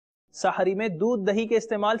سحری میں دودھ دہی کے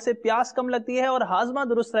استعمال سے پیاس کم لگتی ہے اور ہاضمہ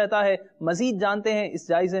درست رہتا ہے. مزید جانتے ہیں اس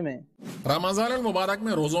جائزے میں. رمضان المبارک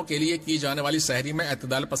میں روزوں کے لیے کی جانے والی سحری میں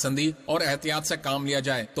اعتدال پسندی اور احتیاط سے کام لیا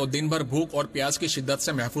جائے تو دن بھر بھوک اور پیاس کی شدت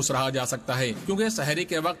سے محفوظ رہا جا سکتا ہے، کیونکہ سحری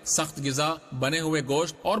کے وقت سخت غذا، بنے ہوئے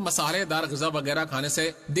گوشت اور مسالے دار غذا وغیرہ کھانے سے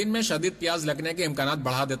دن میں شدید پیاس لگنے کے امکانات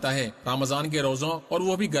بڑھا دیتا ہے. رمضان کے روزوں اور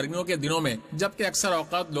وہ بھی گرمیوں کے دنوں میں جبکہ اکثر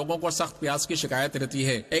اوقات لوگوں کو سخت پیاس کی شکایت رہتی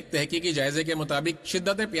ہے. ایک تحقیقی جائزے کے مطابق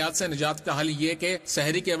شدت پیاس سے نجات کا حل یہ کہ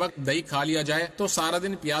سحری کے وقت دہی کھا لیا جائے تو سارا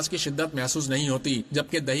دن پیاس کی شدت محسوس نہیں ہوتی،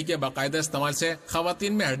 جبکہ دہی کے باقاعدہ استعمال سے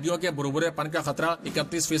خواتین میں ہڈیوں کے بربرے پن کا خطرہ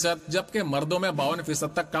 31% جبکہ مردوں میں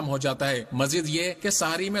 52% تک کم ہو جاتا ہے. مزید یہ کہ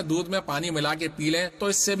سحری میں دودھ میں پانی ملا کے پی لیں تو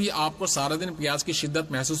اس سے بھی آپ کو سارا دن پیاس کی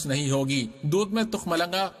شدت محسوس نہیں ہوگی. دودھ میں تخم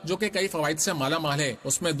مرغ جو کہ کئی فوائد سے مالا مال ہے،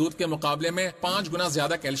 اس میں دودھ کے مقابلے میں 5 گنا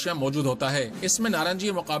زیادہ کیلشیم موجود ہوتا ہے. اس میں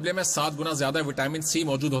نارنجی مقابلے میں 7 گنا زیادہ وٹامن سی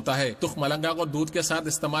موجود ہوتا ہے. تخم مرغ کو دودھ کے ساتھ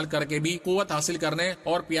استعمال کر کے بھی قوت حاصل کرنے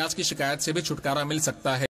اور پیاس کی شکایت سے بھی چھٹکارا مل سکتا ہے.